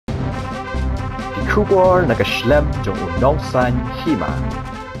Shukor nakaslem jong unongsan Hima.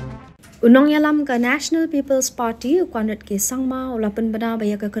 Unong yalam ka National People's Party ukwanrat ke sangma ulapan bana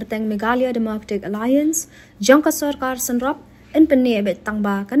baya ka kerteng Meghalaya Democratic Alliance jong ka sarkar senrop in penne bet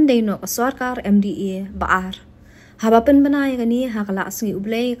tangba kan deno ka sarkar MDA Bhah. Habapan bana ya kani hakala asngi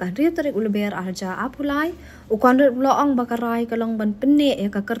ublay ka ritarik ulber arja apulai ukwanrat bloong bakarai kalong ban penne ya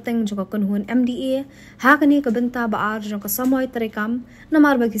ka kerteng jong ka kunhun MDA hakani ka benta Bhah jong ka samoy tarekam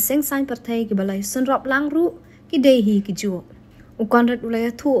namar bagi sengsain partai ki balai senrop langru ki dehi ki jo. Ukwanrat ulaya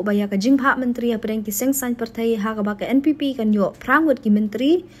thu baya ka Bhah Myntri apreng ki sengsain partai hagaba ka NPP kan yo prangut ki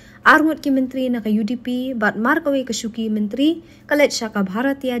Myntri arngut ki Myntri na ka UDP bat mar Kawei ka Shuki Myntri kalet Shah ka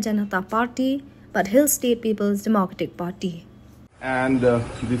Bharatiya Janata Party but Hill State People's Democratic Party. And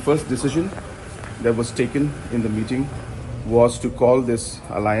the first decision that was taken in the meeting was to call this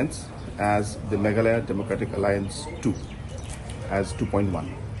alliance as the Meghalaya Democratic Alliance 2 as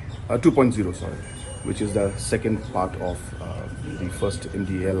 2.0 sorry, which is the second part of the first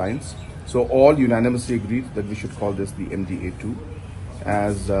MDA alliance. So all unanimously agreed that we should call this the MDA 2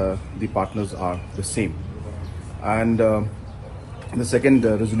 as the partners are the same. And the second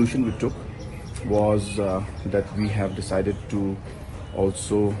resolution we took was that we have decided to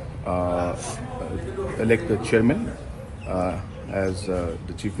also elect the chairman as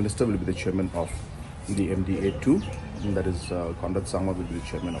the chief minister will be the chairman of the MDA 2, and that is Conrad Sangma will be the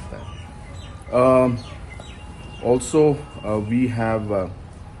chairman of that. Also, we have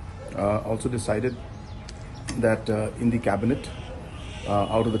also decided that in the cabinet,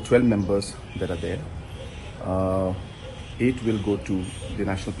 out of the 12 members that are there, 8 will go to the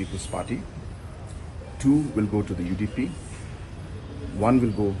National People's Party, 2 will go to the UDP, 1 will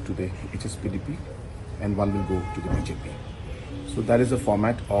go to the Hspdp, and 1 will go to the BJP. So that is the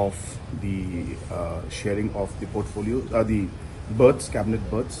format of the sharing of the portfolio, the berths, cabinet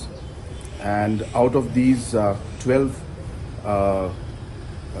berths. And out of these 12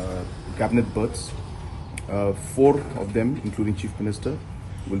 cabinet berths, 4 of them, including Chief Minister,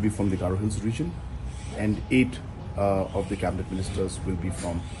 will be from the Garo Hills region, and 8 of the cabinet ministers will be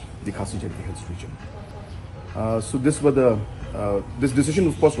from the Hspdp Hills region. So this were the this decision,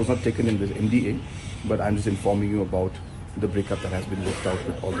 of course, was not taken in the MDA, but I'm just informing you about the breakup that has been worked out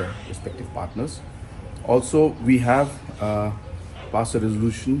with all the respective partners. Also, we have passed a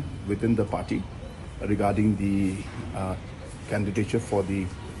resolution within the party regarding the candidature for the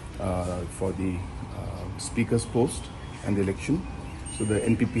speaker's post and the election. So the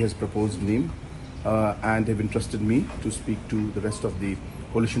NPP has proposed name and have entrusted me to speak to the rest of the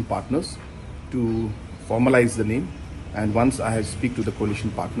coalition partners to formalize the name. And once I speak to the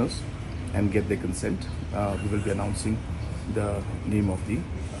coalition partners and get their consent, we will be announcing the name of the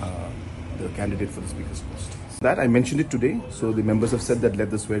candidate for the speaker's post. That I mentioned it today, so the members have said that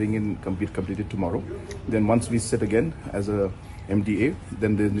let the swearing in be completed tomorrow. Then once we sit again as a MDA,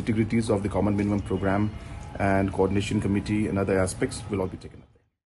 then the nitty-gritties of the common minimum program and coordination committee and other aspects will all be taken up.